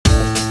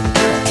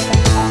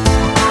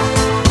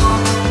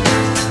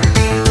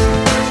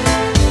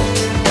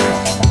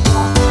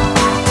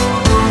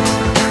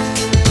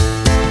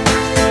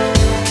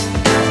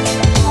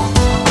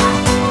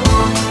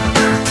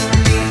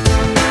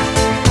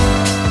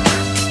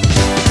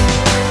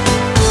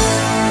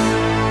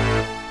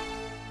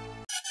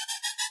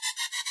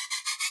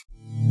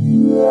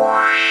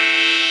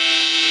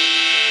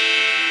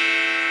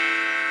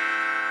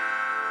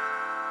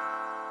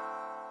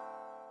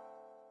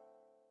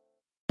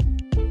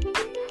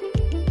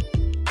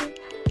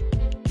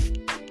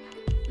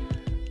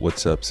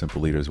What's up,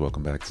 Simple Leaders?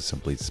 Welcome back to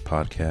Simple Leaders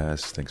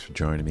Podcast. Thanks for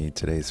joining me.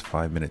 Today is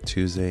 5 Minute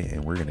Tuesday,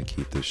 and we're going to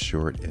keep this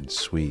short and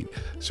sweet.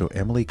 So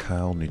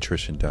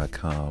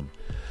EmilyKyleNutrition.com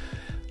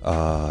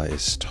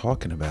is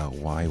talking about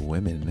why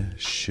women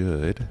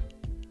should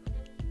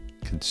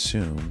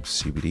consume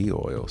CBD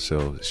oil.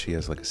 So she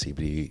has like a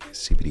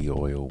CBD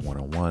oil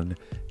 101,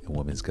 a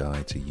woman's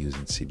guide to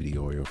using CBD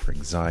oil for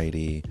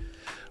anxiety.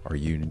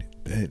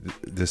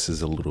 This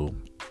is a little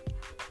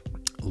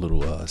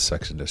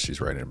section that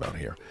she's writing about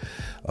here.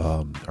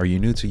 Are you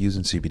new to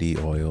using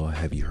CBD oil?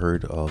 Have you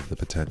heard of the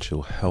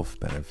potential health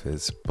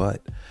benefits,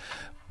 but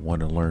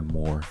want to learn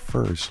more?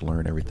 First,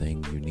 learn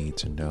everything you need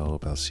to know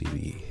about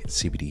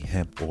CBD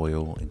hemp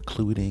oil,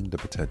 including the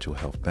potential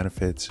health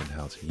benefits and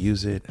how to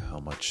use it, how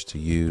much to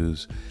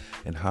use,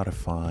 and how to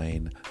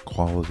find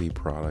quality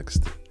products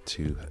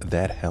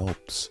that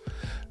helps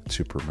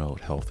to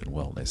promote health and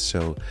wellness.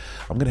 So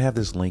I'm going to have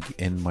this link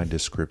in my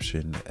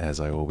description, as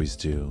I always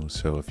do.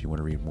 So if you want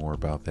to read more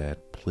about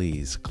that,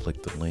 please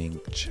click the link,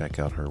 check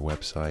out her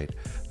website.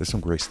 There's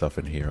some great stuff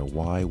in here.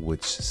 Why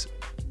would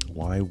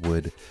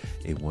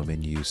a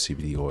woman use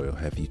CBD oil?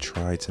 Have you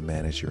tried to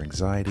manage your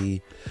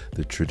anxiety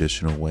the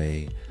traditional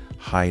way,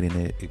 hiding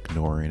it,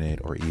 ignoring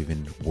it, or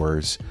even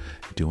worse,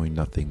 doing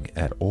nothing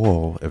at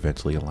all,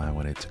 eventually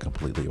allowing it to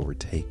completely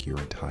overtake your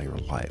entire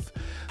life?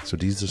 So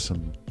these are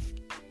some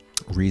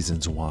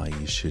reasons why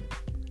you should,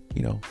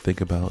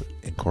 think about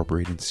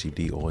incorporating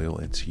CBD oil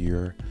into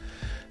your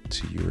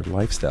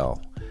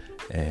lifestyle.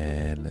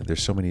 And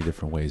there's so many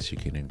different ways you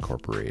can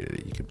incorporate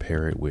it. You can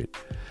pair it with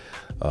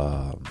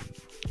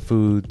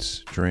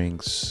foods,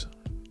 drinks,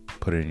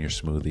 put it in your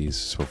smoothies,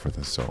 so forth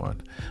and so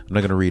on. I'm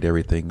not going to read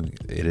everything.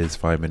 It is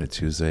 5 Minute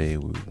Tuesday.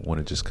 We want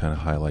to just kind of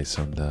highlight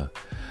some of the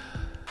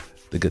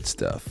good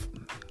stuff.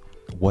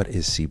 What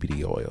is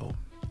CBD oil?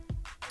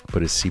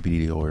 But is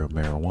CBD oil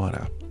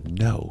marijuana?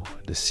 No.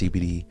 The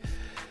CBD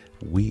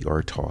we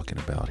are talking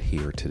about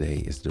here today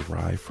is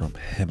derived from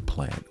hemp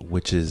plant,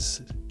 which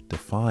is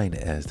defined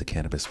as the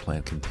cannabis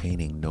plant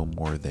containing no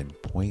more than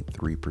 0.3%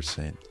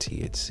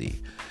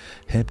 THC.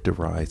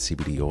 Hemp-derived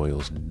CBD oil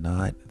is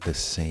not the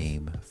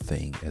same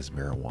thing as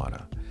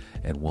marijuana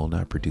and will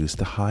not produce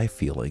the high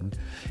feeling.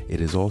 It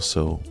is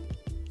also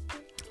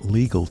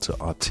legal to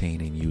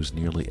obtain and use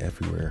nearly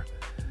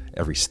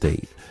every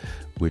state,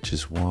 which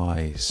is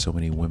why so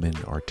many women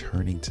are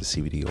turning to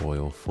CBD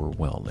oil for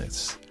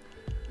wellness.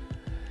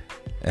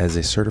 She's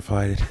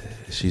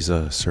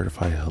a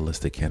certified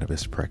holistic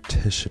cannabis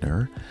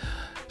practitioner.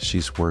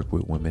 She's worked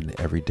with women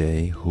every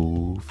day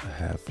who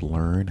have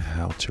learned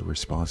how to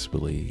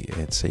responsibly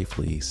and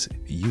safely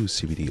use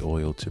CBD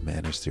oil to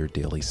manage their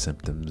daily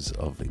symptoms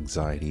of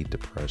anxiety,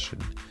 depression,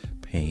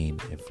 pain,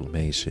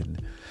 inflammation,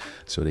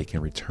 so they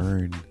can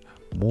return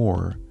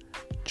more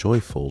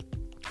joyful,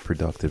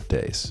 productive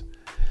days.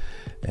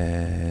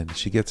 And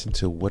she gets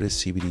into what is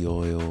CBD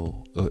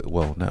oil,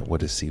 not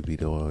what is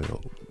CBD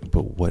oil,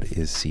 but what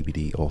is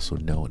CBD, also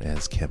known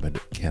as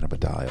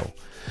cannabidiol.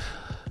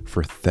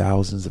 For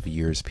thousands of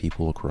years,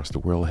 people across the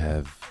world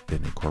have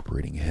been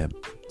incorporating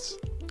hemp's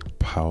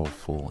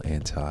powerful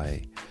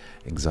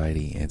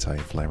anti-anxiety,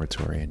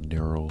 anti-inflammatory, and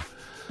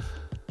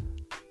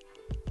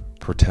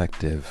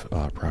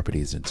neuroprotective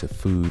properties into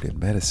food and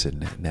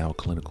medicine. Now,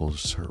 clinical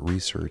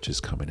research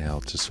is coming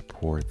out to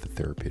support the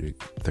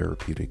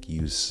therapeutic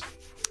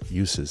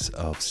uses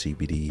of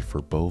CBD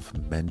for both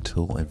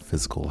mental and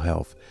physical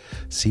health.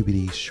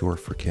 CBD, short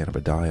for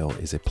cannabidiol,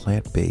 is a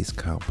plant-based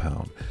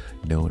compound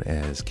known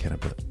as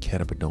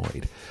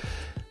cannabinoid.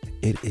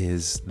 It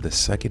is the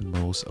second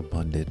most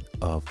abundant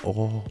of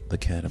all the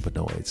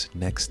cannabinoids,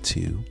 next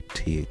to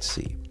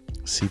THC.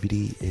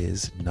 CBD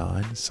is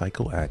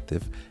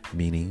non-psychoactive,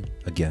 meaning,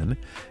 again,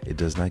 it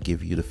does not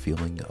give you the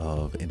feeling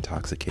of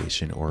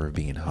intoxication or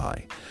being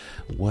high.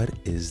 What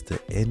is the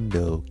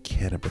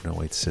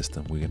endocannabinoid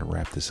system? We're going to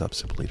wrap this up,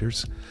 Simple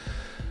Leaders.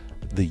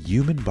 The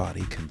human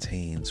body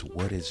contains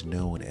what is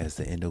known as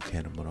the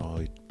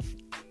endocannabinoid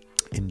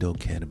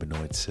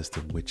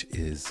system, which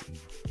is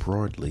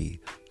broadly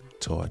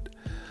taught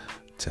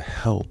to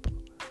help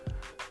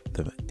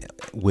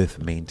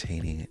with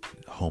maintaining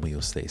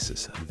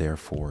homeostasis.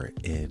 Therefore,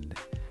 it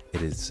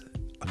is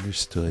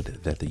understood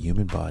that the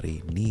human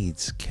body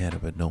needs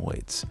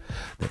cannabinoids.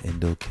 The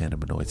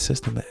endocannabinoid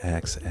system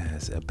acts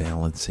as a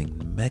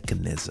balancing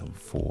mechanism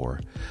for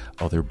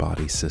other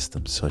body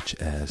systems such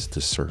as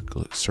the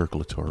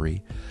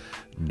circulatory,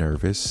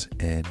 nervous,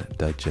 and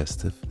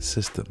digestive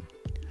system.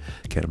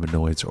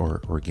 Cannabinoids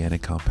are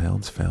organic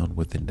compounds found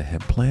within the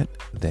hemp plant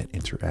that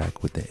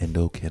interact with the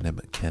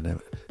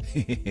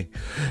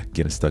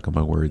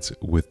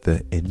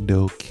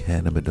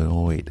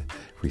endocannabinoid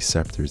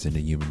receptors in the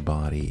human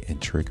body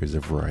and triggers a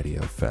variety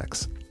of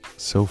effects.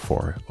 So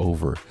far,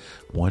 over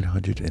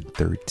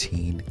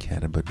 113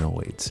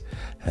 cannabinoids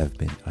have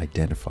been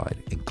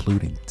identified,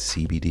 including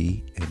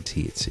CBD and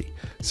THC.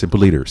 Simple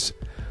Leaders,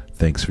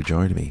 thanks for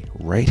joining me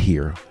right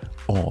here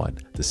on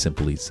the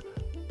Simple Leads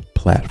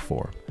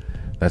platform.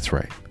 That's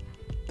right,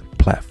 the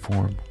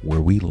platform where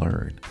we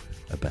learn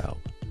about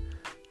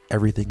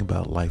everything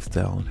about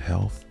lifestyle and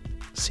health,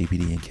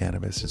 CBD and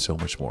cannabis, and so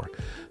much more.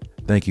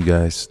 Thank you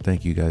guys.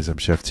 I'm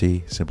Chef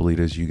T. Simple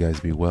Eaters, you guys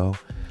be well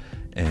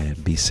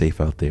and be safe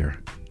out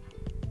there.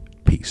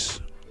 Peace.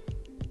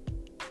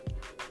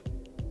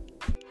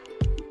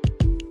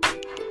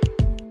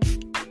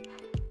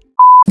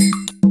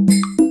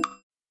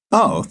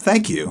 Oh,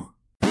 thank you.